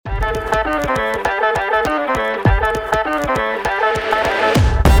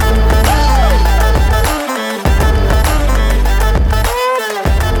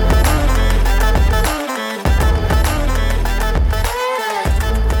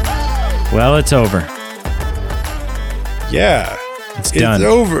Well, it's over. Yeah. It's done. It's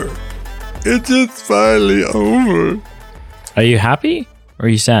over. It's just finally over. Are you happy or are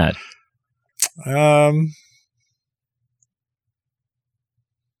you sad? I'm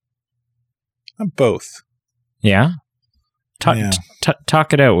both. Yeah? Talk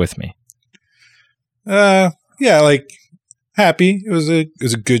it out with me. Yeah, like happy. It was a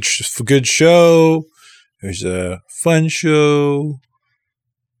good show. It was a fun show.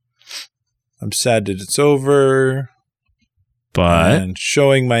 I'm sad that it's over. But and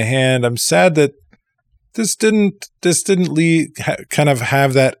showing my hand, I'm sad that this didn't kind of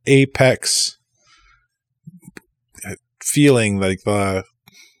have that apex feeling like the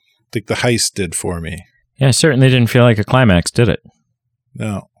heist did for me. yeah, it certainly didn't feel like a climax, did it?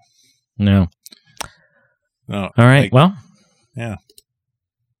 No. All right. Well, yeah.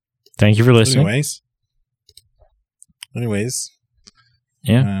 Thank you for listening. Anyways.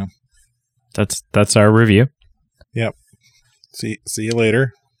 Yeah. That's our review. Yep. See you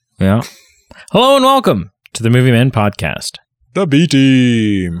later. Yeah. Hello and welcome to the Movie Men podcast. The B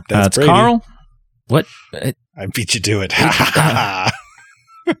team. That's Carl. What? I beat you to it.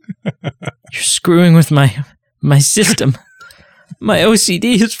 You're screwing with my system. My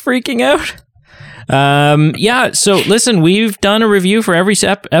OCD is freaking out. Yeah. So listen, we've done a review for every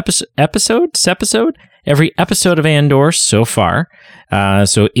episode, every episode of Andor so far.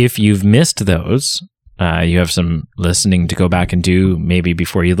 So if you've missed those, you have some listening to go back and do maybe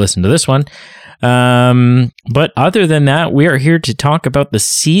before you listen to this one. But other than that, we are here to talk about the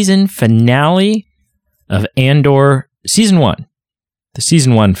season finale of Andor season 1, the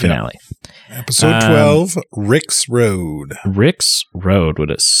season 1 finale. Yeah. Episode 12, Rick's Road. Rick's Road.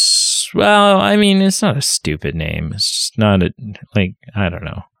 Well, I mean, it's not a stupid name. It's just not I don't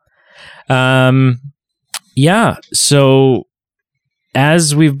know. Yeah. So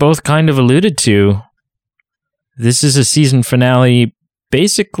as we've both kind of alluded to, this is a season finale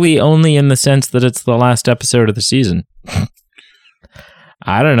basically only in the sense that it's the last episode of the season.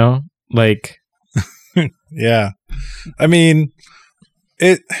 I don't know. Yeah. I mean,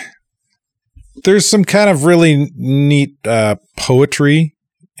 there's some kind of really neat poetry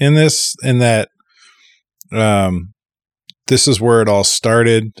in this, in that this is where it all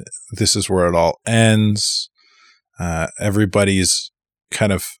started. This is where it all ends. Everybody's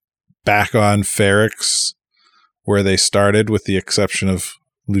kind of back on Ferrix where they started, with the exception of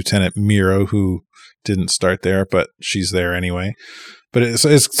Lieutenant Miro, who didn't start there, but she's there anyway. But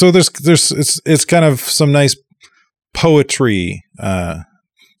it's kind of some nice poetry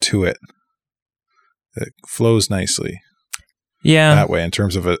to it. It flows nicely. Yeah. That way, in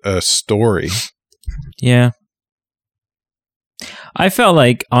terms of a story. Yeah. I felt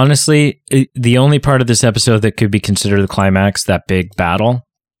like, honestly, the only part of this episode that could be considered the climax, that big battle,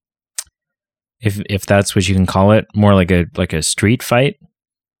 if that's what you can call it, more like a street fight,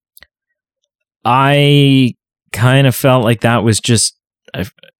 I kind of felt like that was just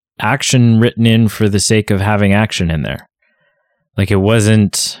action written in for the sake of having action in there. Like it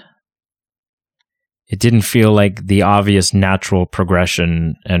didn't feel like the obvious natural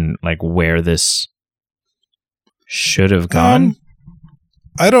progression and like where this should have gone.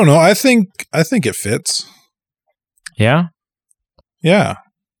 I don't know. I think it fits. Yeah? Yeah.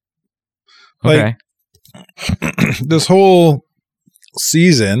 Okay. Like, this whole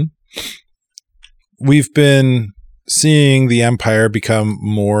season, we've been seeing the Empire become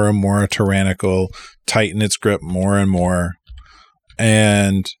more and more tyrannical, tighten its grip more and more.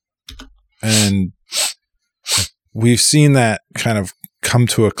 And we've seen that kind of come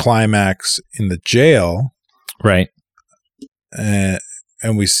to a climax in the jail. Right.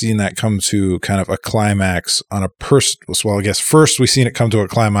 And we've seen that come to kind of a climax on a well, I guess first we've seen it come to a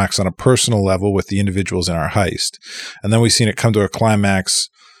climax on a personal level with the individuals in our heist. And then we've seen it come to a climax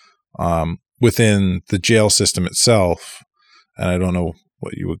within the jail system itself. And I don't know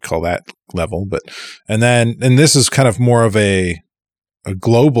what you would call that level, but, and this is kind of more of a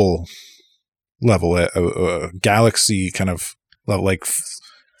global level, a galaxy kind of level, like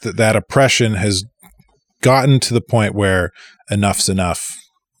that oppression has gotten to the point where enough's enough.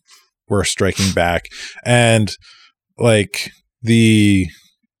 We're striking back. And like the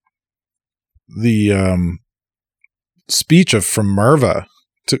speech from Merva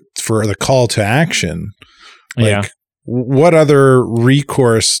for the call to action, like, yeah. What other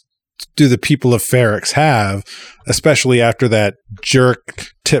recourse do the people of Ferrix have, especially after that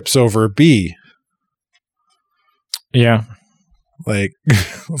jerk tips over B? Yeah. Like,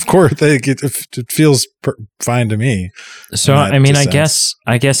 of course, it feels fine to me. So, I mean, I guess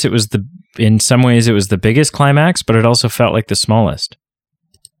it was in some ways it was the biggest climax, but it also felt like the smallest.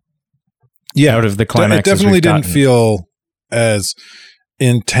 out of the climax. It definitely didn't feel as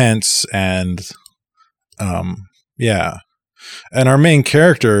intense and and our main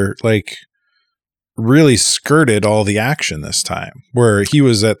character like really skirted all the action this time, where he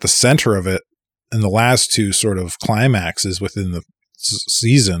was at the center of it in the last two sort of climaxes within the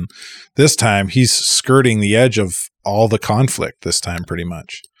season. This time he's skirting the edge of all the conflict this time pretty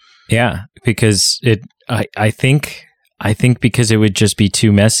much. Yeah, because I think because it would just be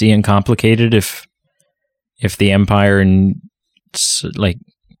too messy and complicated if the Empire and like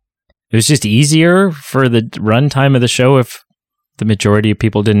it was just easier for the runtime of the show if the majority of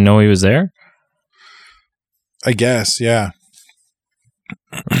people didn't know he was there. I guess, yeah.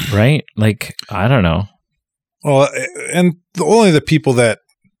 Right? Like, I don't know. Well, and only the people that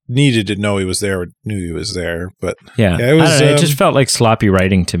needed to know he was there knew he was there, but yeah it was. I don't know, it just felt like sloppy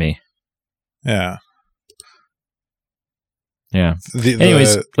writing to me. Yeah. Yeah.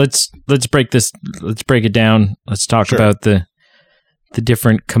 Anyways, let's break this. Let's break it down. Let's talk about the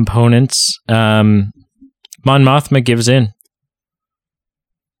different components. Mon Mothma gives in.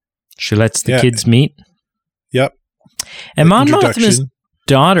 She lets the kids meet. Yep. And Mon Mothma's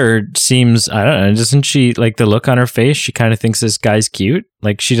daughter seems, I don't know, doesn't she, like the look on her face, she kind of thinks this guy's cute.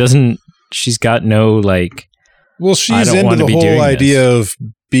 Like she's got no like, well, she's into the whole idea of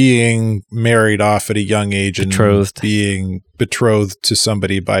being married off at a young age and being betrothed to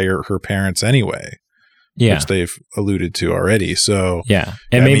somebody by her parents anyway. Yeah. Which they've alluded to already. So yeah.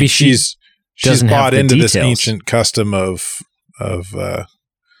 And maybe she's bought into this ancient custom of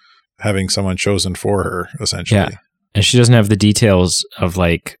having someone chosen for her, essentially. Yeah. And she doesn't have the details of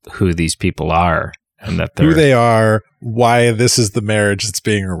like who these people are and that who they are, why this is the marriage that's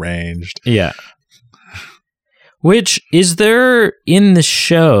being arranged. Yeah. Which is there in the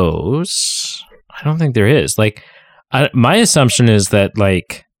shows? I don't think there is. Like, my assumption is that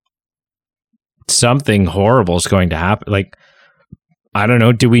like something horrible is going to happen. Like, I don't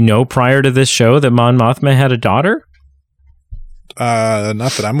know. Do we know prior to this show that Mon Mothma had a daughter?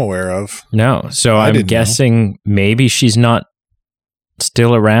 Not that I'm aware of. No. So I'm guessing maybe she's not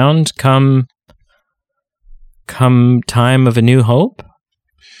still around come time of A New Hope.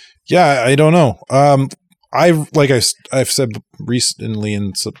 Yeah, I don't know. I've said recently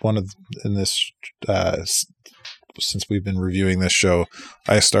in this since we've been reviewing this show,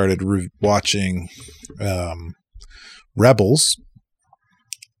 I started watching Rebels,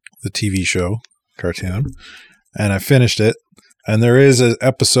 the TV show cartoon, and I finished it. And there is an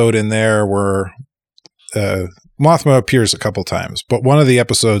episode in there where Mothma appears a couple times, but one of the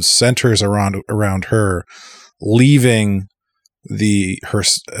episodes centers around her leaving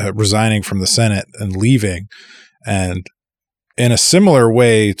resigning from the Senate and leaving, and in a similar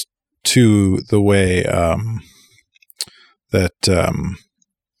way to the way that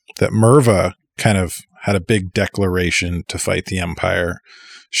Merva kind of had a big declaration to fight the Empire.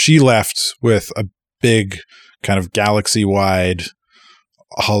 She left with a big kind of galaxy-wide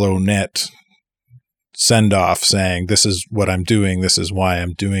HoloNet send-off saying, this is what I'm doing, this is why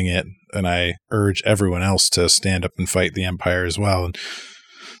I'm doing it, and I urge everyone else to stand up and fight the Empire as well. And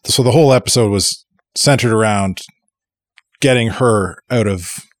so the whole episode was centered around getting her out of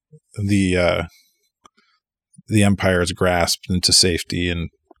the Empire's grasp into safety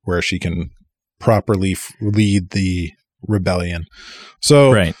and where she can properly lead the rebellion.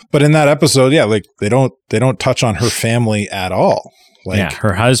 So, right. But in that episode, yeah, like they don't touch on her family at all. Like, yeah,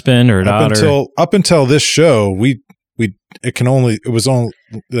 her husband, her daughter. Up until this show, it was only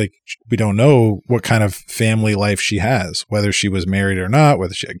like we don't know what kind of family life she has, whether she was married or not,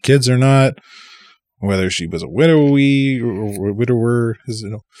 whether she had kids or not, whether she was a widower. Is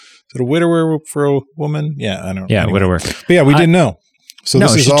it a widower for a woman? Yeah, I don't know. Yeah, anyway. Widower. But yeah, we didn't know. So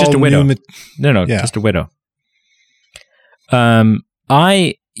this is all just a widow. Yeah. Just a widow. So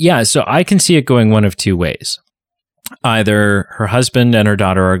I can see it going one of two ways. Either her husband and her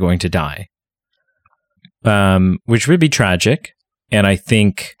daughter are going to die, which would be tragic, and I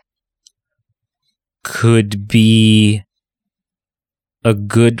think could be a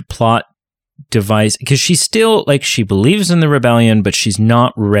good plot device, because she's still, like, she believes in the rebellion, but she's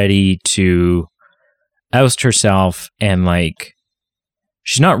not ready to oust herself, and, like,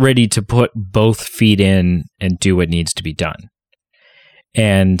 she's not ready to put both feet in and do what needs to be done.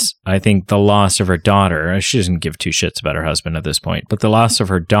 And I think the loss of her daughter, she doesn't give two shits about her husband at this point, but the loss of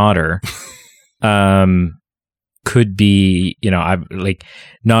her daughter could be,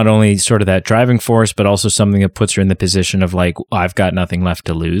 not only sort of that driving force, but also something that puts her in the position of like, I've got nothing left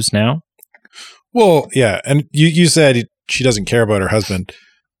to lose now. Well, yeah. And you said she doesn't care about her husband.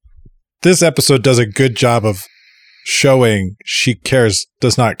 This episode does a good job of showing she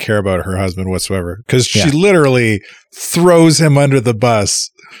does not care about her husband whatsoever, because she literally throws him under the bus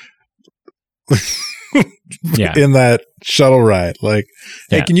in that shuttle ride. Like,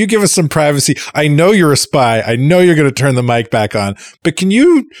 hey, can you give us some privacy? I know you're a spy. I know you're going to turn the mic back on, but can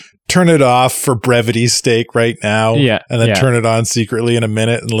you turn it off for brevity's sake right now? And then turn it on secretly in a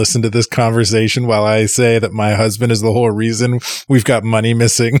minute and listen to this conversation while I say that my husband is the whole reason we've got money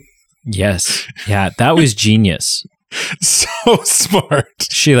missing. Yes. Yeah, that was genius. So smart.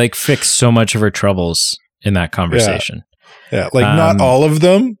 She like fixed so much of her troubles in that conversation. Yeah, like not all of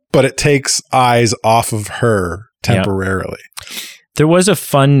them, but it takes eyes off of her temporarily. There was a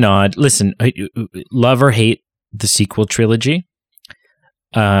fun nod. Listen, love or hate the sequel trilogy.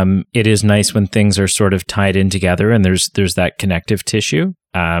 It is nice when things are sort of tied in together and there's that connective tissue.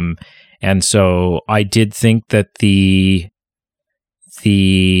 And so I did think that the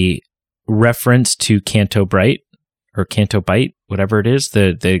reference to Canto Bright or Canto Bite, whatever it is,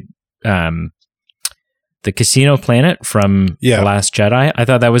 the casino planet from The Last Jedi, I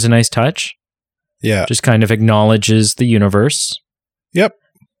thought that was a nice touch. Yeah. Just kind of acknowledges the universe. Yep.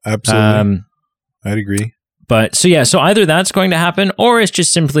 Absolutely. I'd agree. But so either that's going to happen, or it's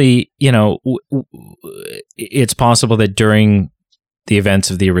just simply, it's possible that during the events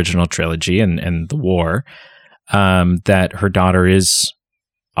of the original trilogy and the war, that her daughter is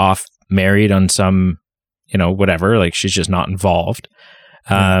off married on some, whatever, like she's just not involved.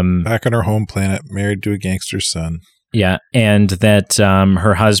 Back on her home planet, married to a gangster's son. Yeah, and that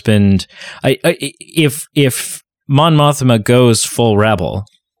her husband, if Mon Mothma goes full rebel,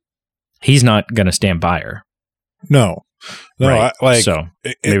 he's not going to stand by her. No, right.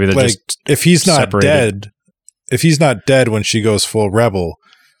 Maybe they're just if he's not separated. dead. If he's not dead when she goes full rebel,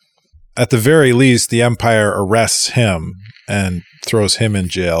 at the very least, the Empire arrests him and throws him in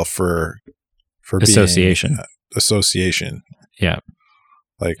jail for association. Association. Yeah.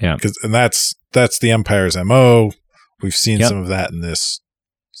 And that's the Empire's MO. We've seen some of that in this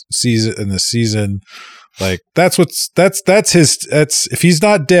season. Like that's if he's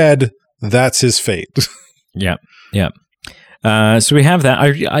not dead, that's his fate. Yeah. So we have that.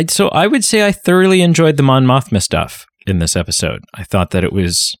 I would say I thoroughly enjoyed the Mon Mothma stuff in this episode. I thought that it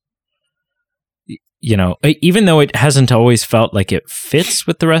was, even though it hasn't always felt like it fits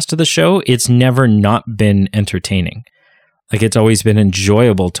with the rest of the show, it's never not been entertaining. Like it's always been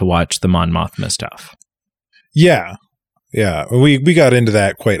enjoyable to watch the Mon Mothma stuff. Yeah. We got into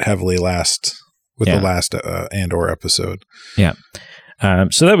that quite heavily the last Andor episode. Yeah.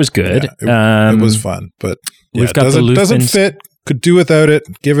 So that was good. Yeah, it was fun, but we've got doesn't fit. Could do without it.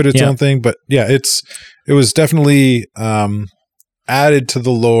 Give it its own thing, but it was definitely added to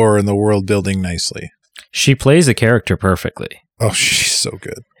the lore and the world building nicely. She plays the character perfectly. Oh, she's so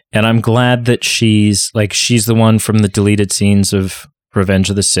good. And I'm glad that she's the one from the deleted scenes of Revenge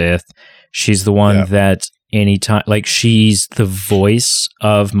of the Sith. She's the one that anytime, like she's the voice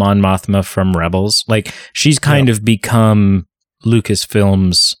of Mon Mothma from Rebels. Like she's kind of become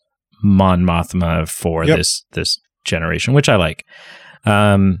Lucasfilm's Mon Mothma for this generation, which I like.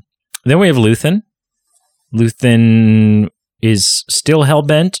 Then we have Luthen. Luthen is still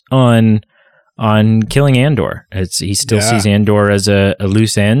hell-bent on killing Andor. He still sees Andor as a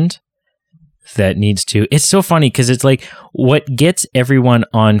loose end that needs to... It's so funny because it's like what gets everyone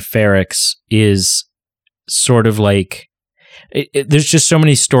on Ferrix is sort of like... there's just so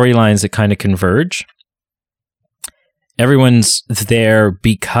many storylines that kind of converge. Everyone's there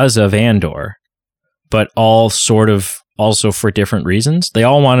because of Andor, but all sort of also for different reasons. They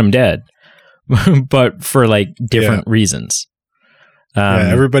all want him dead, but for like different reasons.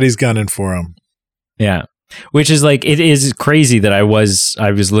 Everybody's gunning for him. Yeah. Which is like, it is crazy that I was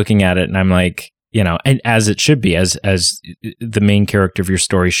looking at it and I'm like, and as it should be, as the main character of your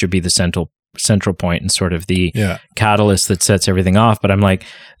story should be the central point and sort of the catalyst that sets everything off. But I'm like,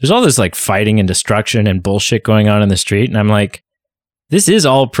 there's all this like fighting and destruction and bullshit going on in the street. And I'm like, this is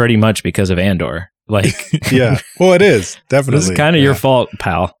all pretty much because of Andor. Like, well, it is definitely. This is kind of your fault,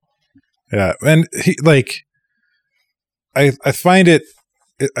 pal. Yeah. And I find it,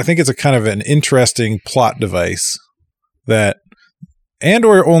 I think it's a kind of an interesting plot device that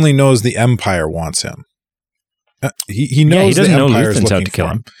Andor only knows the Empire wants him. He knows he doesn't the know Empire's Luthen's looking out to kill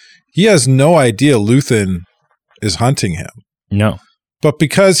for him. He has no idea Luthen is hunting him. No. But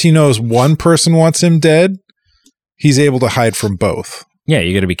because he knows one person wants him dead, he's able to hide from both. Yeah,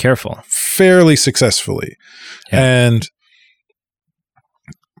 you got to be careful. Fairly successfully. Yeah. And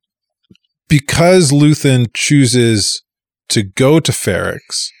because Luthen chooses to go to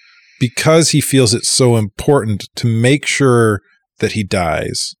Ferrix, because he feels it's so important to make sure that he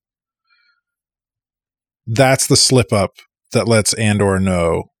dies, that's the slip up that lets Andor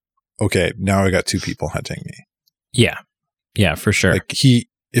know, okay, now I got two people hunting me. Yeah, for sure. Like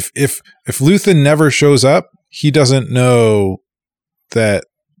if Luthen never shows up, he doesn't know that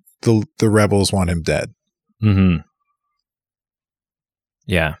the rebels want him dead. Mm-hmm.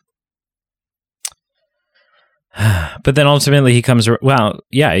 Yeah. But then ultimately he comes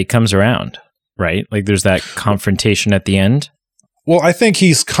around, right? Like there's that confrontation at the end. Well, I think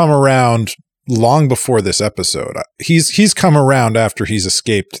he's come around long before this episode. He's come around after he's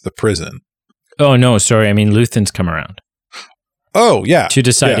escaped the prison. Oh, no, sorry. I mean, Luthen's come around. Oh, yeah. To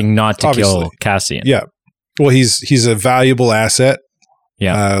deciding not to obviously. kill Cassian. Yeah. Well, he's a valuable asset.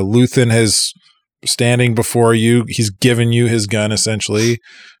 Yeah. Luthen has standing before you. He's given you his gun, essentially,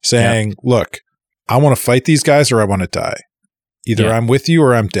 saying, look, I want to fight these guys or I want to die. Either I'm with you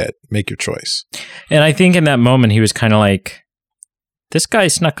or I'm dead. Make your choice. And I think in that moment, he was kind of like, this guy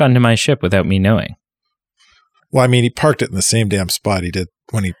snuck onto my ship without me knowing. Well, I mean, he parked it in the same damn spot he did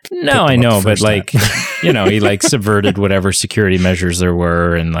when he. No, I know, but like, he like subverted whatever security measures there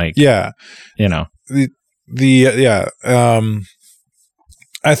were, and like, I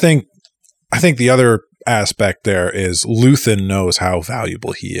think the other aspect there is Luthen knows how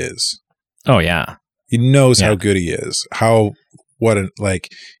valuable he is. Oh yeah, he knows how good he is.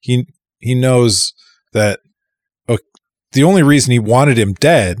 He knows that. The only reason he wanted him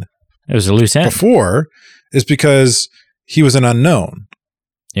dead, it was a loose end before, is because he was an unknown.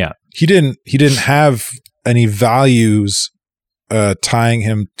 Yeah, he didn't have any values tying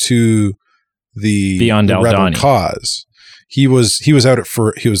him to the rebel cause. He was out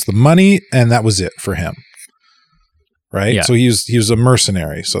he was the money, and that was it for him. Right. Yeah. So he was a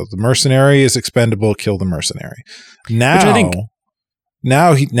mercenary. So the mercenary is expendable. Kill the mercenary. Now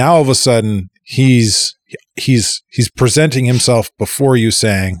all of a sudden he's presenting himself before you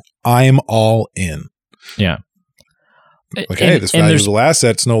saying, I'm all in. Yeah. Like, hey, this valuable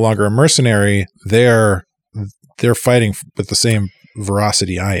asset's no longer a mercenary. They're fighting with the same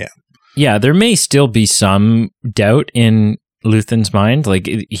veracity I am. Yeah, there may still be some doubt in Luthen's mind. Like,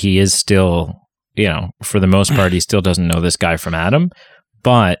 he is still, for the most part, he still doesn't know this guy from Adam.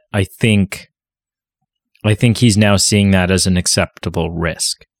 But I think he's now seeing that as an acceptable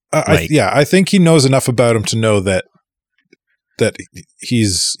risk. I think he knows enough about him to know that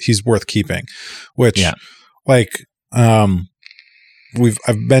he's worth keeping. Which, I've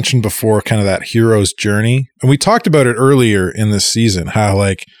mentioned before, kind of that hero's journey, and we talked about it earlier in this season. How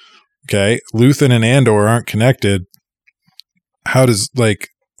Luthen and Andor aren't connected. How does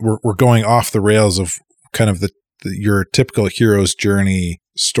we're going off the rails of kind of your typical hero's journey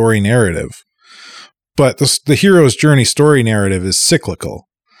story narrative, but the hero's journey story narrative is cyclical.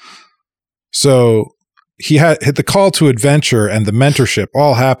 So he had the call to adventure and the mentorship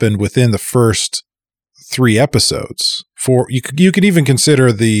all happened within the first 3 episodes. You could even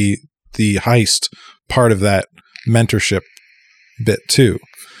consider the heist part of that mentorship bit too.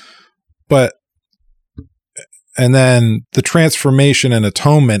 And then the transformation and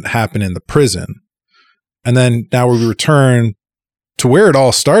atonement happen in the prison. And then now we return to where it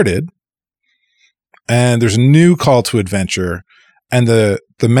all started. And there's a new call to adventure. And the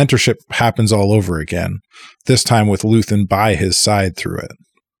mentorship happens all over again, this time with Luthen by his side through it.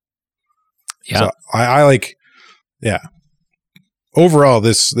 Yeah. So overall,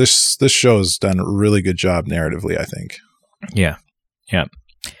 this show's done a really good job narratively, I think. Yeah. Yeah.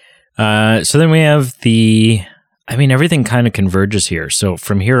 So then we have everything kind of converges here. So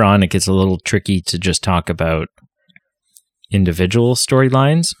from here on, it gets a little tricky to just talk about individual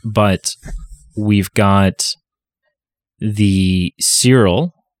storylines, but we've got the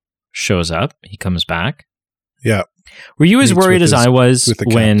Cyril shows up. He comes back. Yeah. Were you as worried as I was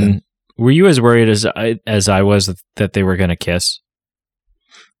when? Were you as worried as I was that they were going to kiss?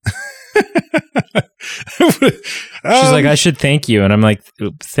 She's like, I should thank you, and I'm like,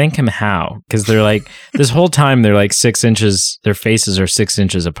 thank him how? Because they're like, this whole time they're like 6 inches. Their faces are 6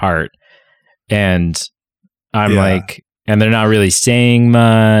 inches apart, and I'm like, and they're not really saying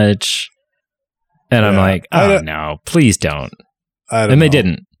much. And I'm like, no, please don't. They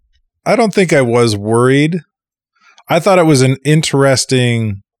didn't. I don't think I was worried. I thought it was an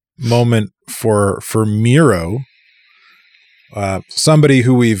interesting moment for Miro, somebody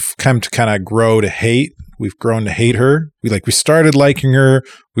who we've come to kind of grow to hate. We've grown to hate her. We started liking her.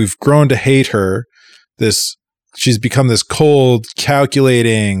 We've grown to hate her. She's become this cold,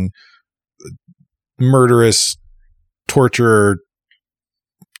 calculating, murderous, torturer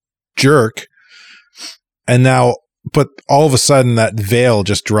jerk. And now, but all of a sudden that veil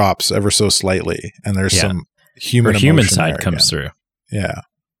just drops ever so slightly, and there's some human side comes through. Yeah.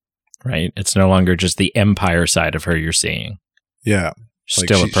 right? It's no longer just the Empire side of her you're seeing. Yeah. She's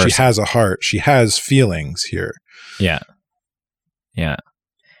still a person. She has a heart. She has feelings here. Yeah. Yeah.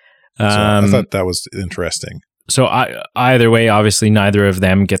 So I thought that was interesting. So either way, obviously, neither of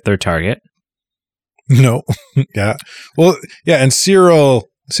them get their target. No. Yeah. Well, yeah. And Cyril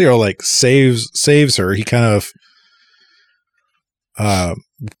like saves her. He kind of,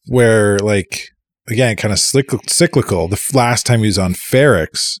 where like, again, kind of cyclical. The last time he was on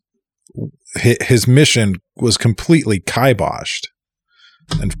Ferrix, his mission was completely kiboshed,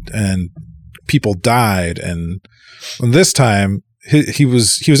 and people died. And this time he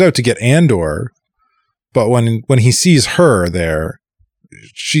was out to get Andor, but when he sees her there,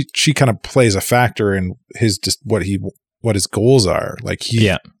 she kind of plays a factor in his what his goals are. Like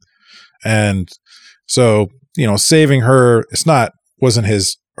and so saving her, wasn't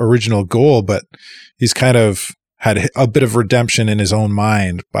his original goal, but he's kind of had a bit of redemption in his own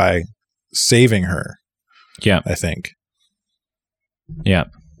mind by saving her. Yeah, I think. Yeah,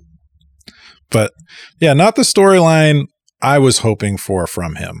 but yeah, not the storyline I was hoping for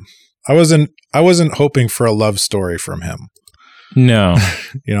from him. I wasn't hoping for a love story from him. No.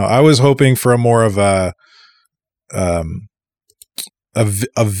 I was hoping for a more of a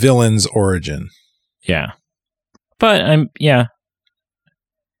villain's origin. Yeah. But yeah.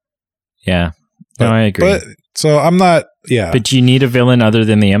 No, I agree. But so I'm not, yeah. But you need a villain other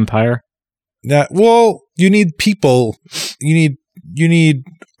than the Empire? Yeah, well, you need people. You need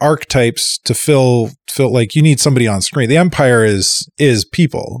archetypes to fill like you need somebody on screen. The Empire is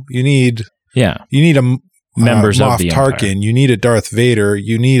people. You need a members Moff of the Tarkin. Empire. You need a Darth Vader.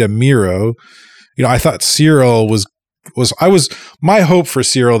 You need a Miro. I thought Cyril was my hope for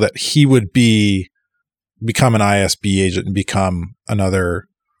Cyril that he would become an ISB agent and become another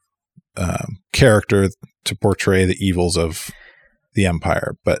character to portray the evils of the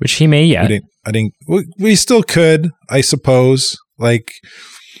Empire, but which he may yet. We still could, I suppose. Like,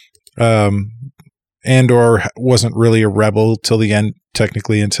 Andor wasn't really a rebel till the end,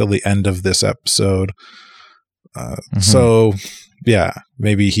 technically until the end of this episode. So yeah,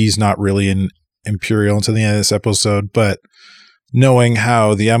 maybe he's not really an Imperial until the end of this episode, but knowing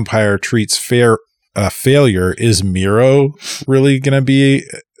how the Empire treats failure, is Miro really going to be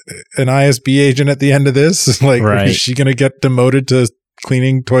an ISB agent at the end of this? Like, right. Is she going to get demoted to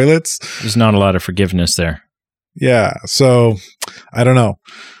cleaning toilets? There's not a lot of forgiveness there. Yeah. So I don't know.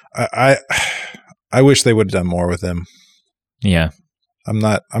 I wish they would have done more with him. Yeah.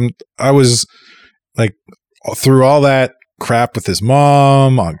 I was like, through all that crap with his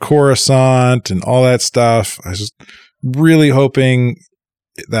mom on Coruscant and all that stuff, I was just really hoping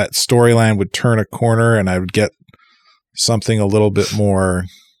that storyline would turn a corner and I would get something a little bit more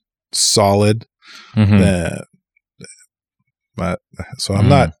solid. But so I'm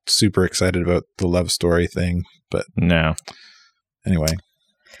not super excited about the love story thing, but no. Anyway.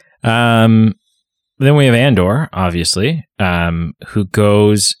 Then we have Andor, obviously, who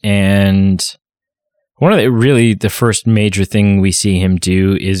goes and the first major thing we see him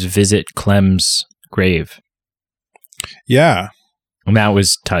do is visit Clem's grave. Yeah. And that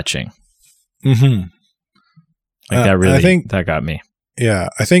was touching. Mm-hmm. Like that really, I think, that got me. Yeah.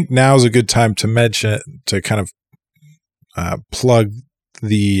 I think now's a good time to mention, to kind of plug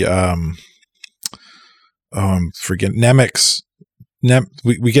the, forget Nemec's.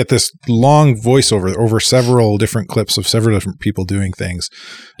 We get this long voiceover over several different clips of several different people doing things.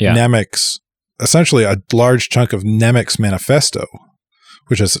 Yeah. Nemec's, essentially a large chunk of Nemec's manifesto,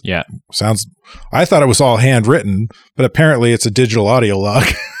 which is sounds. I thought it was all handwritten, but apparently it's a digital audio log.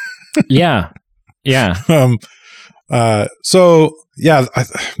 Yeah. So yeah,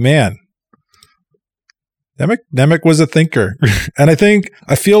 man, Nemec was a thinker, and I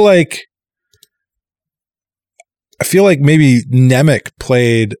feel like maybe Nemec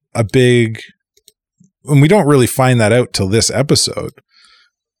played a big, and we don't really find that out till this episode.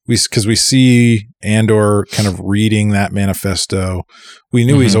 Because we see Andor kind of reading that manifesto. We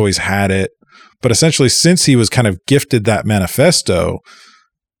knew he's always had it, but essentially since he was kind of gifted that manifesto,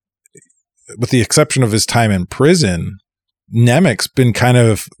 with the exception of his time in prison, Nemec's been kind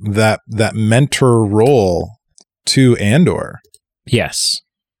of that mentor role to Andor. Yes.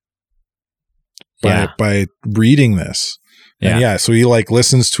 By reading this. Yeah. And so he like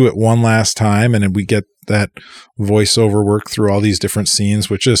listens to it one last time, and then we get that voiceover work through all these different scenes,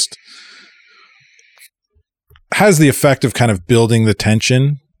 which just has the effect of kind of building the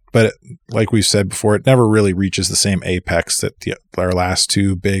tension. But like we've said before, it never really reaches the same apex that our last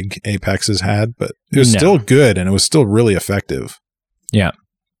two big apexes had, but it was still good, and it was still really effective. Yeah.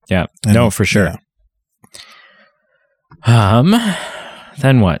 And, for sure. Yeah.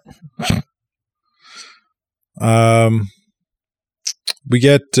 Then what? We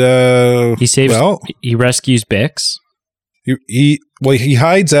get he rescues Bix. He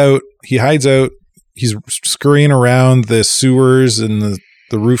hides out. He's scurrying around the sewers and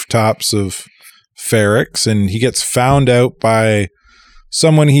the rooftops of Ferrix, and he gets found out by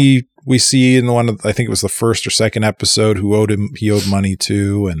someone we see in the one, I think it was the first or second episode, who he owed money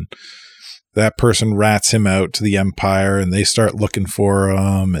to, and that person rats him out to the Empire, and they start looking for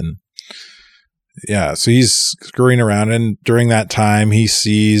him, and yeah, so he's scurrying around, and during that time he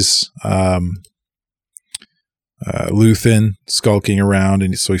sees Luthen skulking around,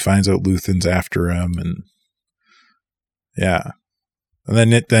 and so he finds out Luthen's after him, and yeah, and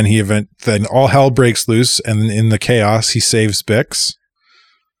then all hell breaks loose, and in the chaos he saves Bix,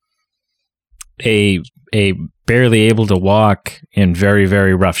 a barely able to walk in very,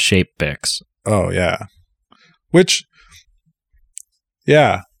 very rough shape Bix. Oh yeah, which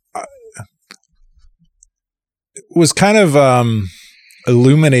was kind of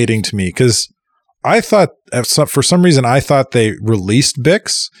illuminating to me, because I thought for some reason I thought they released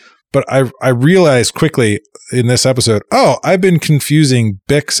Bix, but I realized quickly in this episode, I've been confusing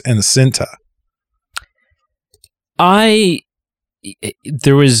Bix and Cinta.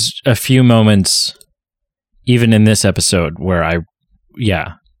 There was a few moments even in this episode where I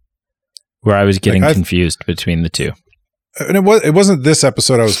was getting confused between the two. And it wasn't this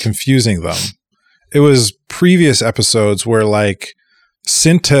episode I was confusing them. It was previous episodes where like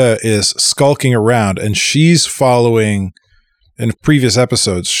Cinta is skulking around, and she's following, in previous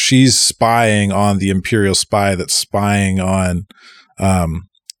episodes, she's spying on the Imperial spy that's spying on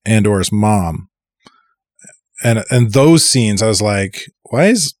Andor's mom. And those scenes, I was like, why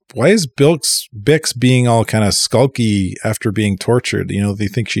is Bix being all kind of skulky after being tortured? You know, they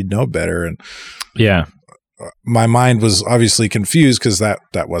think she'd know better. And yeah, my mind was obviously confused, because that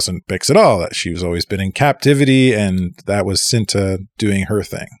wasn't Bix at all. That she was always been in captivity, and that was Cinta doing her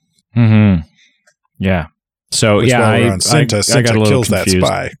thing. Mm-hmm. Yeah. So Cinta I got a little kills confused. That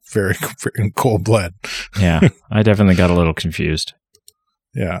spy very, very in cold blood. Yeah, I definitely got a little confused.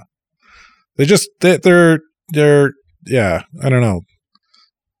 Yeah, they're yeah. I don't know.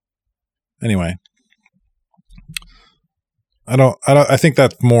 Anyway, I think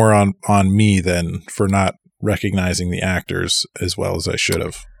that's more on me than for not recognizing the actors as well as I should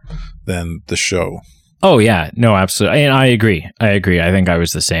have than the show. Oh yeah, no, absolutely. And I agree. I think I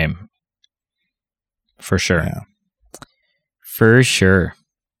was the same. For sure. Yeah. For sure.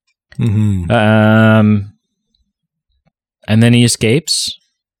 Mm-hmm. And then he escapes.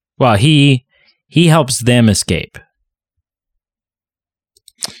 Well, he helps them escape.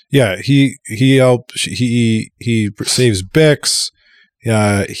 Yeah, he saves Bix.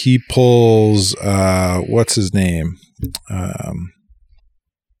 He pulls what's his name?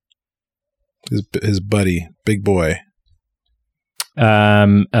 His buddy, big boy.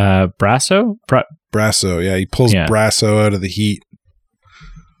 Brasso? Brasso, yeah, he pulls Brasso out of the heat.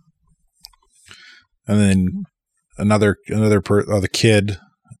 And then another kid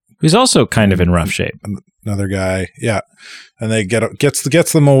who's also kind of in rough shape. Another guy, yeah, and they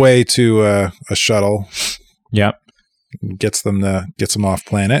gets them away to a shuttle. Yeah, gets them off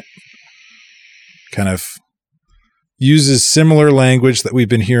planet. Kind of uses similar language that we've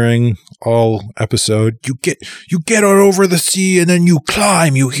been hearing all episode. You get out over the sea, and then you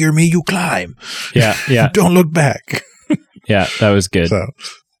climb. You hear me? You climb. Yeah. Don't look back. Yeah, that was good. So,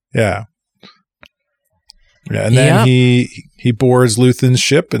 yeah. Yeah, and then he boards Luthen's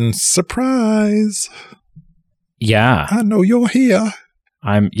ship, and surprise. Yeah. I know you're here.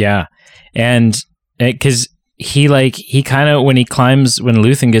 And because he kind of, when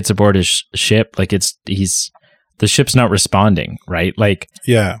Luthen gets aboard his ship, like the ship's not responding, right? Like,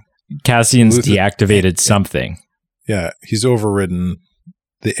 yeah, Cassian's deactivated something. Yeah, he's overridden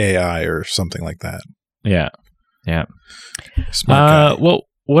the AI or something like that. Yeah. Smart guy. Well,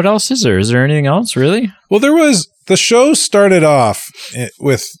 what else is there? Is there anything else, really? Well, the show started off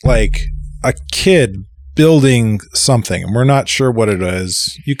with like a kid building something, and we're not sure what it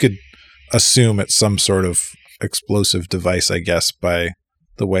is. You could assume it's some sort of explosive device, I guess, by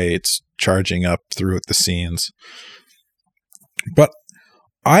the way it's charging up throughout the scenes. But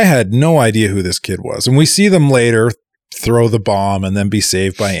I had no idea who this kid was. And we see them later throw the bomb and then be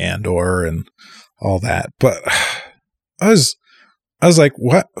saved by Andor and all that. But I was like,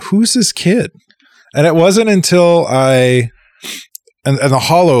 what? Who's this kid? And it wasn't until and the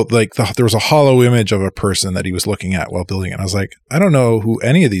hollow, there was a hollow image of a person that he was looking at while building it. And I was like, I don't know who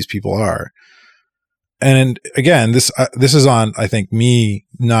any of these people are. And again, this is on, I think, me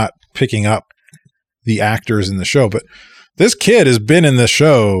not picking up the actors in the show, but this kid has been in the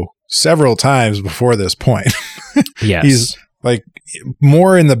show several times before this point. Yes. He's like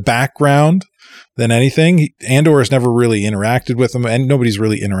more in the background than anything. Andor has never really interacted with him, and nobody's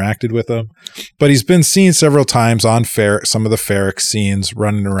really interacted with him. But he's been seen several times on some of the Ferric scenes,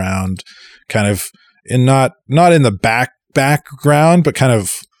 running around, kind of not in the background, but kind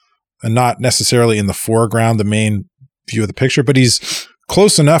of not necessarily in the foreground, the main view of the picture. But he's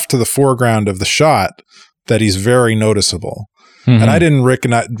close enough to the foreground of the shot that he's very noticeable. Mm-hmm. And I didn't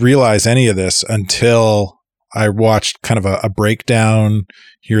realize any of this until I watched kind of a breakdown.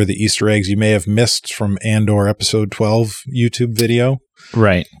 Here are the Easter eggs you may have missed from Andor episode 12 YouTube video.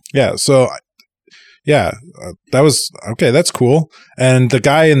 Right. Yeah. So, that was okay. That's cool. And the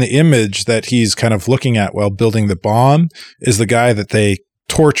guy in the image that he's kind of looking at while building the bomb is the guy that they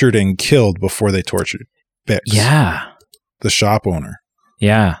tortured and killed before they tortured Bix. Yeah. The shop owner.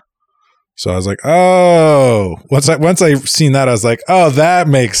 Yeah. So I was like, oh, once I seen that, I was like, oh, that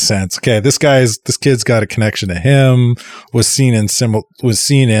makes sense. Okay, this kid's got a connection to him. Was seen in scenes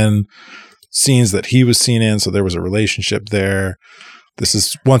that he was seen in, so there was a relationship there. This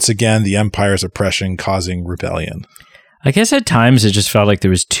is once again the Empire's oppression causing rebellion. I guess at times it just felt like there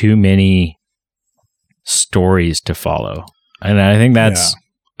was too many stories to follow, and I think that's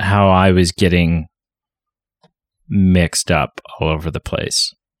how I was getting mixed up all over the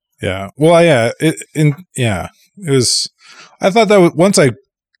place. Yeah. Well, yeah. It was. I thought that once I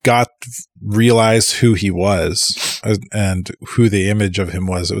realized who he was and who the image of him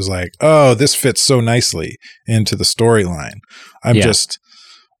was, it was like, oh, this fits so nicely into the storyline. I just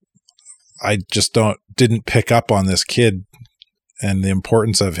didn't pick up on this kid and the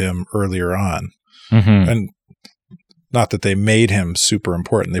importance of him earlier on. Mm-hmm. And not that they made him super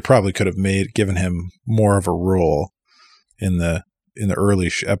important. They probably could have given him more of a role in the early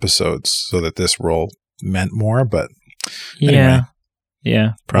episodes so that this role meant more, but anyway.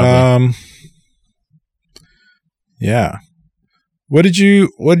 Yeah, probably. Yeah. What did you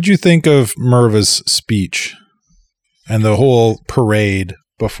think of Merva's speech and the whole parade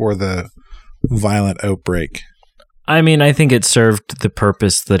before the violent outbreak? I mean, I think it served the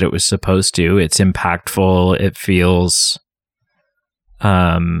purpose that it was supposed to. It's impactful. It feels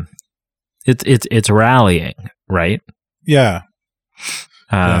it's rallying, right? Yeah.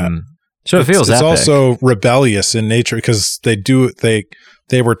 So it feels it's epic. Also rebellious in nature because they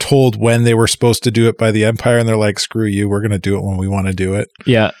were told when they were supposed to do it by the Empire, and they're like, screw you, we're going to do it when we want to do it.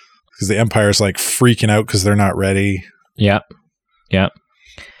 Yeah. Because the Empire's like freaking out because they're not ready. Yeah. Yeah.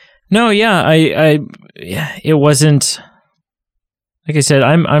 No, yeah, it wasn't, like I said,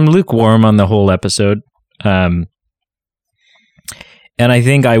 I'm lukewarm on the whole episode. And I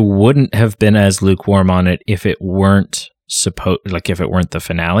think I wouldn't have been as lukewarm on it if it weren't if it weren't the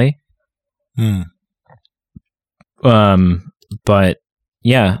finale. But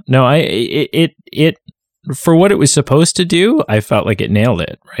yeah, no, it for what it was supposed to do, I felt like it nailed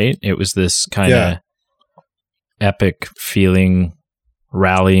it, right? It was this kind of epic feeling,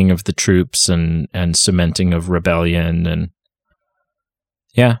 rallying of the troops and cementing of rebellion, and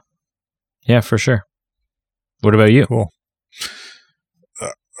yeah, for sure. What about you? Cool.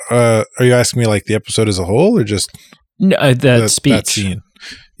 Are you asking me like the episode as a whole, or just that speech? That scene?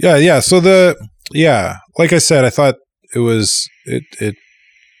 Yeah. So like I said, I thought it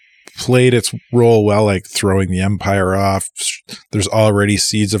played its role well, like throwing the Empire off. There's already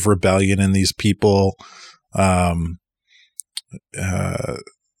seeds of rebellion in these people. The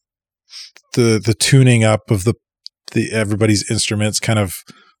tuning up of the everybody's instruments, kind of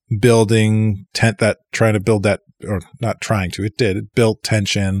building trying to build that, or not trying to, it built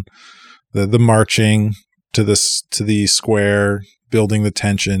tension. The marching to the square, building the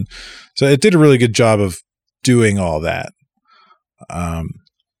tension. So it did a really good job of doing all that.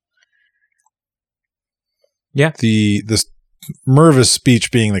 The Merva's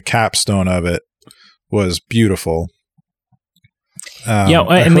speech being the capstone of it was beautiful.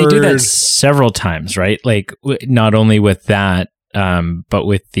 And they do that several times, right? Like not only with that, but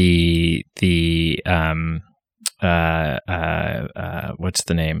with the what's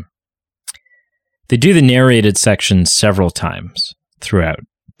the name? They do the narrated section several times throughout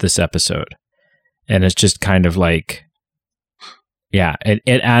this episode, and it's just kind of like,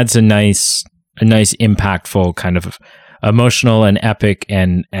 it adds a nice impactful kind of emotional and epic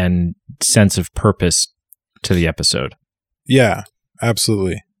and sense of purpose to the episode. Yeah,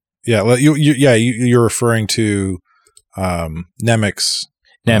 absolutely. Yeah, you're referring to Nemec's.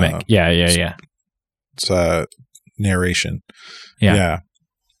 Nemec, yeah. Narration. Yeah.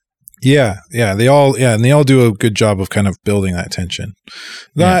 They all do a good job of kind of building that tension.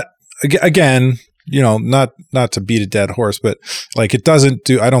 Again, not to beat a dead horse, but like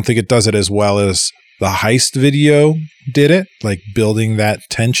I don't think it does it as well as the heist video did it, like building that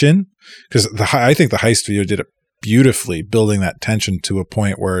tension. Because I think the heist video did it beautifully, building that tension to a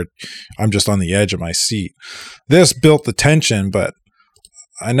point where I'm just on the edge of my seat. This built the tension, but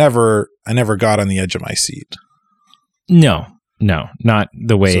I never got on the edge of my seat. No, not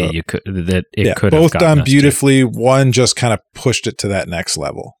the way it could have. Both done beautifully. One just kind of pushed it to that next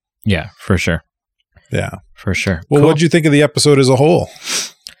level. Yeah, for sure. Yeah, for sure. Well, cool. What'd you think of the episode as a whole?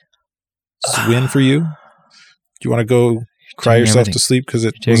 It's a win for you. Do you want to go cry yourself to sleep because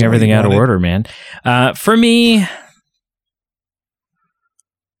it's taking everything out of order, man? For me,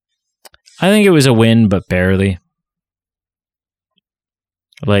 I think it was a win, but barely.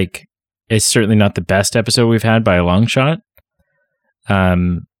 Like, it's certainly not the best episode we've had by a long shot.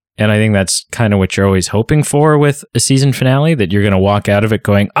 And I think that's kind of what you're always hoping for with a season finale, that you're going to walk out of it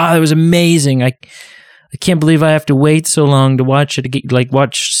going, that was amazing. I can't believe I have to wait so long to watch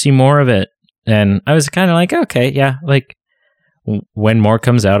it, see more of it. And I was kind of like, okay, yeah, like when more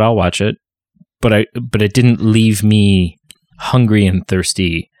comes out, I'll watch it. But it didn't leave me hungry and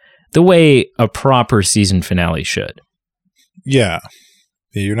thirsty the way a proper season finale should. Yeah.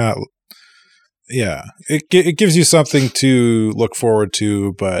 You're not. Yeah, it gives you something to look forward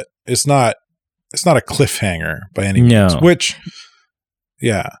to, but it's not a cliffhanger by any means. Which,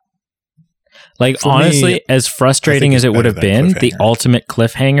 yeah, like for honestly, me, as frustrating as it would have been, the ultimate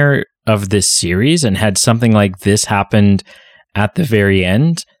cliffhanger of this series, and had something like this happened at the very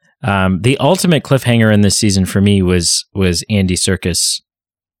end. The ultimate cliffhanger in this season for me was Andy Serkis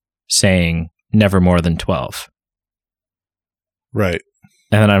saying "never more than 12." Right.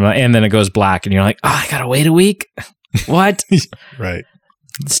 And then it goes black, and you're like, I gotta wait a week. What? Right.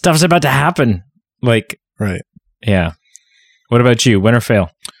 Stuff's about to happen. Like, right. Yeah. What about you? Win or fail?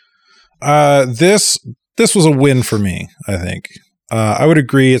 This was a win for me, I think. I would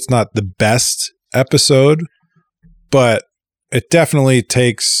agree it's not the best episode, but it definitely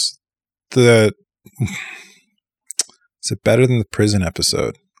takes is it better than the prison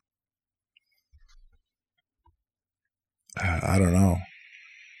episode? I don't know.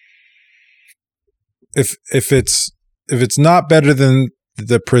 If it's not better than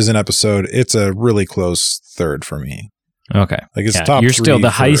the prison episode, it's a really close third for me. Okay, like it's top. You're still the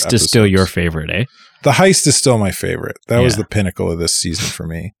heist episodes. Is still your favorite, eh? The heist is still my favorite. That was the pinnacle of this season for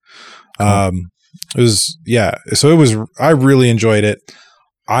me. Cool. It was So it was. I really enjoyed it.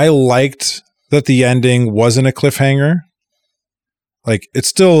 I liked that the ending wasn't a cliffhanger. Like it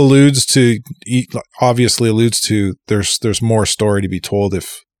still obviously alludes to there's more story to be told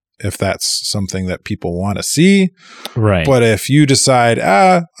if that's something that people want to see. Right. But if you decide,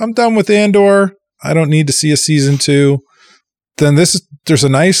 I'm done with Andor, I don't need to see a season 2, then there's a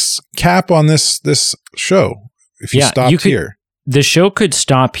nice cap on this show. If you stop here. The show could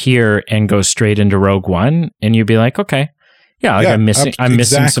stop here and go straight into Rogue One, and you'd be like, okay. Yeah, I'm missing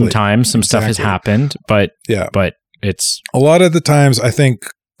some time. Some stuff has happened, but it's a lot of the times I think,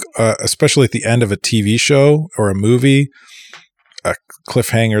 especially at the end of a TV show or a movie,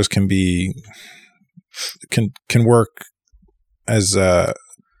 cliffhangers can work as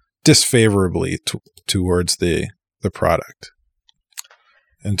disfavorably towards the product,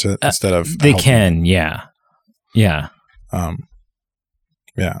 instead of they can, yeah.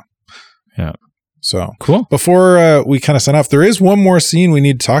 So cool. Before we kind of sign off, there is one more scene we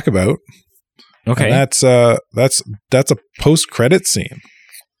need to talk about. Okay, and that's a post-credit scene.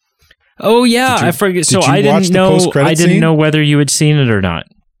 Oh yeah, I forget. So I didn't know whether you had seen it or not.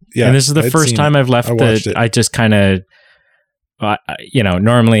 Yeah, and this is the first time I've left I just kind of,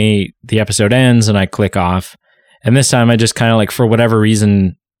 normally the episode ends and I click off, and this time I just kind of like, for whatever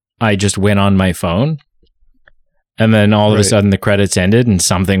reason, I just went on my phone, and then all of a sudden the credits ended and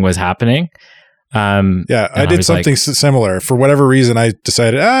something was happening. I did something similar. For whatever reason, I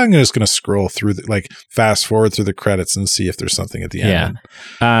decided I'm just going to scroll through, fast forward through the credits and see if there's something at the end.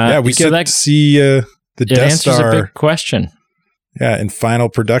 We get to see the Death Star. A big question. Yeah, in final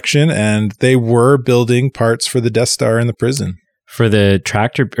production, and they were building parts for the Death Star in the prison for the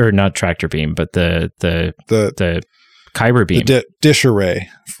tractor, or not tractor beam, but the Kyber beam, the dish array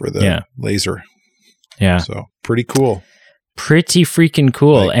for the laser. Yeah, so pretty cool. Pretty freaking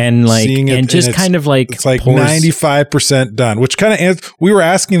cool. And just kind of like it's like 95% done, which kind of we were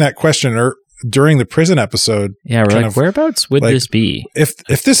asking that question during the prison episode. Yeah, we're like, whereabouts would this be?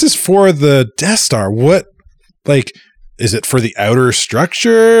 If this is for the Death Star, what, is it for the outer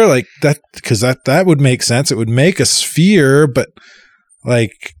structure? Like that, because that would make sense. It would make a sphere, but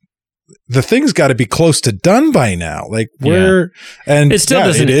the thing's got to be close to done by now. Like and it still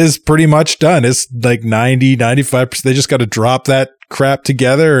doesn't. It is pretty much done. It's like 90, 95%. They just got to drop that crap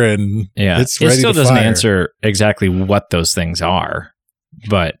together and it's ready to fire. It still doesn't answer exactly what those things are,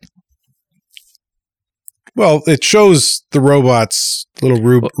 but. Well, it shows the robots, little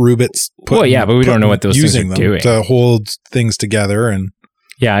Rubits. But we don't know what those things are doing to hold things together. And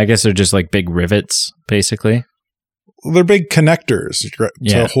yeah, I guess they're just like big rivets, basically. Well, they're big connectors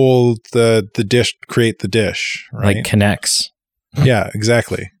to hold the dish, create the dish, right? Like connects. Yeah,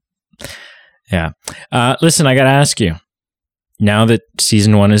 exactly. Yeah. Listen, I got to ask you, now that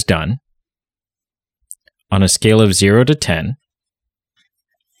season 1 is done, on a scale of 0 to 10,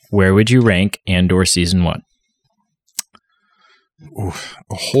 where would you rank Andor season 1? Ooh,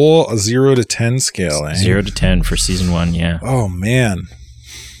 a whole 0 to 10 scale, eh? 0 to 10 for season 1, yeah. Oh, man.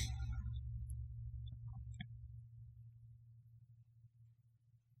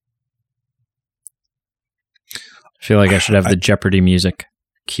 I feel like I should have the Jeopardy music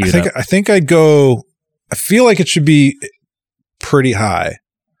queued up. I think I'd go... I feel like it should be pretty high.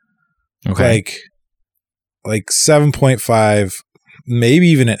 Okay. Like 7.5... maybe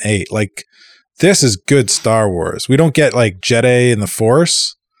even an 8. Like, this is good Star Wars. We don't get like Jedi and the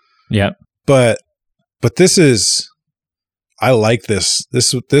Force. Yeah. But this is, I like this.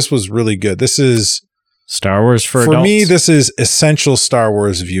 This was really good. This is Star Wars for adults. For me, this is essential Star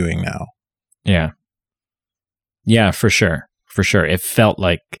Wars viewing now. Yeah. Yeah, for sure. For sure. It felt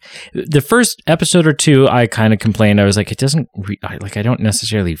like the first episode or two, I kind of complained. I was like, it doesn't, I don't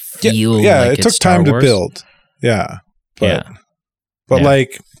necessarily feel like it took time to build. Yeah. But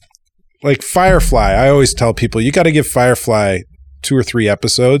like Firefly, I always tell people, you got to give Firefly 2 or 3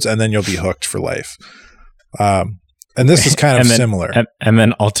 episodes and then you'll be hooked for life. And this is kind of similar. And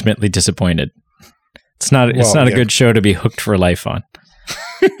then ultimately disappointed. It's not a good show to be hooked for life on.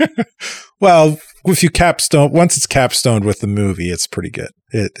 Well, if you once it's capstoned with the movie, it's pretty good.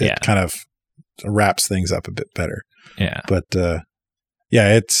 It kind of wraps things up a bit better. Yeah. But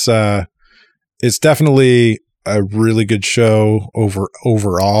it's definitely a really good show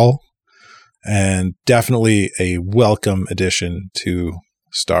overall, and definitely a welcome addition to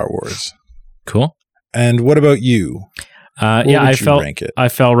Star Wars. Cool. And what about you? I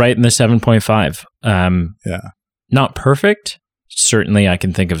fell right in the 7.5. Not perfect. Certainly I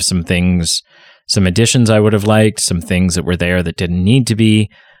can think of some things, some additions I would have liked, some things that were there that didn't need to be.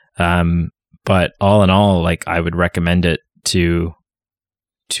 But all in all, like, I would recommend it to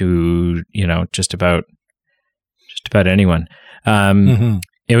just about anyone.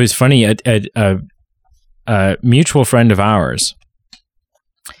 It was funny. A mutual friend of ours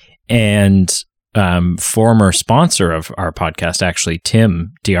and former sponsor of our podcast, actually,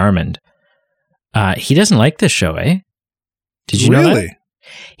 Tim DeArmond, he doesn't like this show, eh? Did you know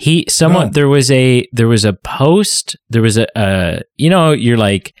that? There was a post, there was you're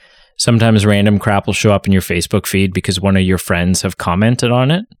like, sometimes random crap will show up in your Facebook feed because one of your friends have commented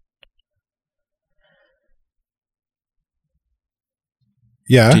on it.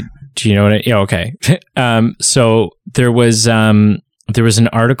 Yeah. Do you know what okay. So there was an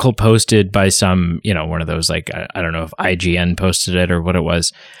article posted by some, one of those, like, I don't know if IGN posted it or what it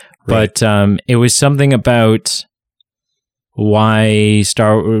was, right. But it was something about why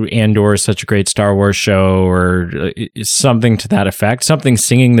Andor is such a great Star Wars show, or something to that effect, something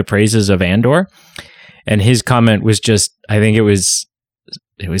singing the praises of Andor. And his comment was just, I think it was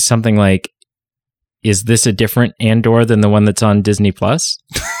something like, is this a different Andor than the one that's on Disney Plus?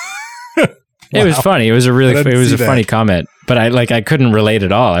 It was funny. It was a funny comment, but I couldn't relate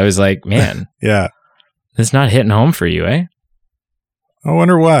at all. I was like, man, yeah, it's not hitting home for you, eh? I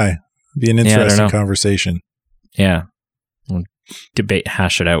wonder why. It'd be an interesting conversation. Yeah. We'll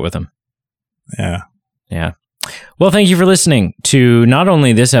hash it out with him. Yeah. Yeah. Well, thank you for listening to not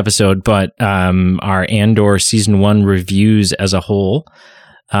only this episode, but our Andor season 1 reviews as a whole.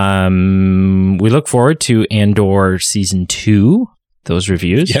 We look forward to Andor season 2, those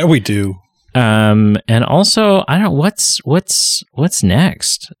reviews. Yeah, we do. And also, I don't know what's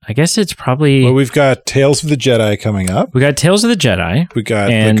next. I guess it's probably, well, we've got Tales of the Jedi coming up. We got Tales of the Jedi. We got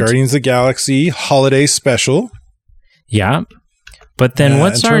the Guardians of the Galaxy holiday special. Yeah. But then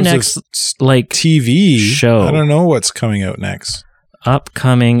what's our next TV show? I don't know what's coming out next.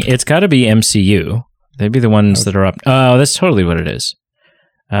 Upcoming. It's got to be MCU. They'd be the ones that are up. Oh, that's totally what it is.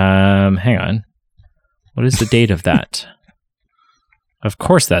 Hang on. What is the date of that? Of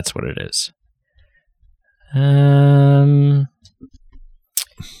course that's what it is.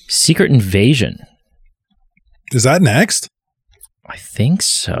 Secret Invasion. Is that next? I think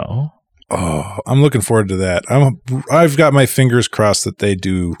so. Oh, I'm looking forward to that. I've got my fingers crossed that they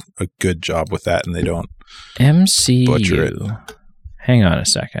do a good job with that and they don't MCU. butcher it. Hang on a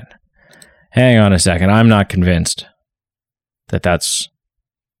second. I'm not convinced that that's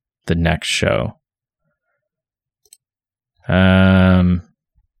the next show.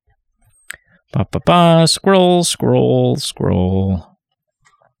 Scroll.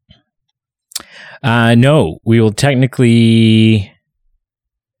 No, we will technically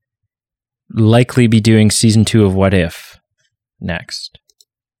likely be doing season 2 of What If next.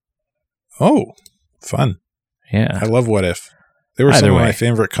 Oh, fun. Yeah. I love What If. They were some of my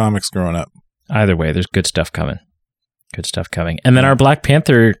favorite comics growing up. Either way, there's good stuff coming. And then our Black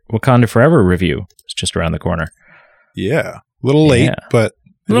Panther Wakanda Forever review is just around the corner. Yeah. A little late, but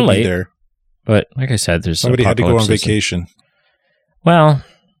a little late there. But like I said, there's somebody had to go on vacation. Well,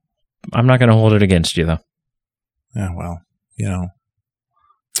 I'm not going to hold it against you, though. Yeah, well,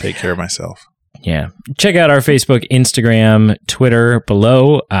 take care of myself. Yeah. Check out our Facebook, Instagram, Twitter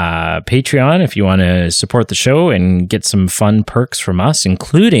below, Patreon if you want to support the show and get some fun perks from us,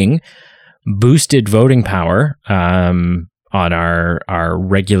 including boosted voting power on our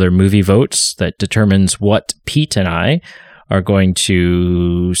regular movie votes that determines what Pete and I are going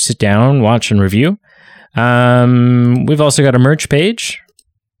to sit down, watch, and review. We've also got a merch page.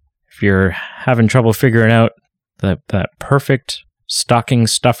 If you're having trouble figuring out that perfect stocking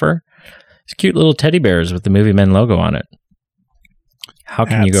stuffer, it's cute little teddy bears with the Movie Men logo on it. How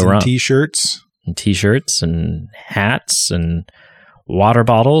can you go wrong? T-shirts. And T-shirts and hats and water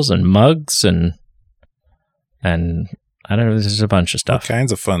bottles and mugs and I don't know, there's a bunch of stuff. All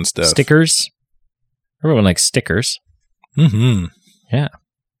kinds of fun stuff. Stickers. Everyone likes stickers. Mm-hmm. Yeah.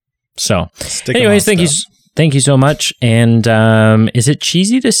 So, anyways, thank you so much. And is it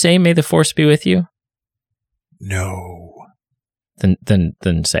cheesy to say "May the Force be with you"? No.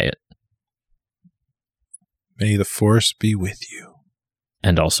 Then say it. May the Force be with you.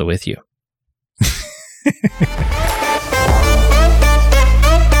 And also with you.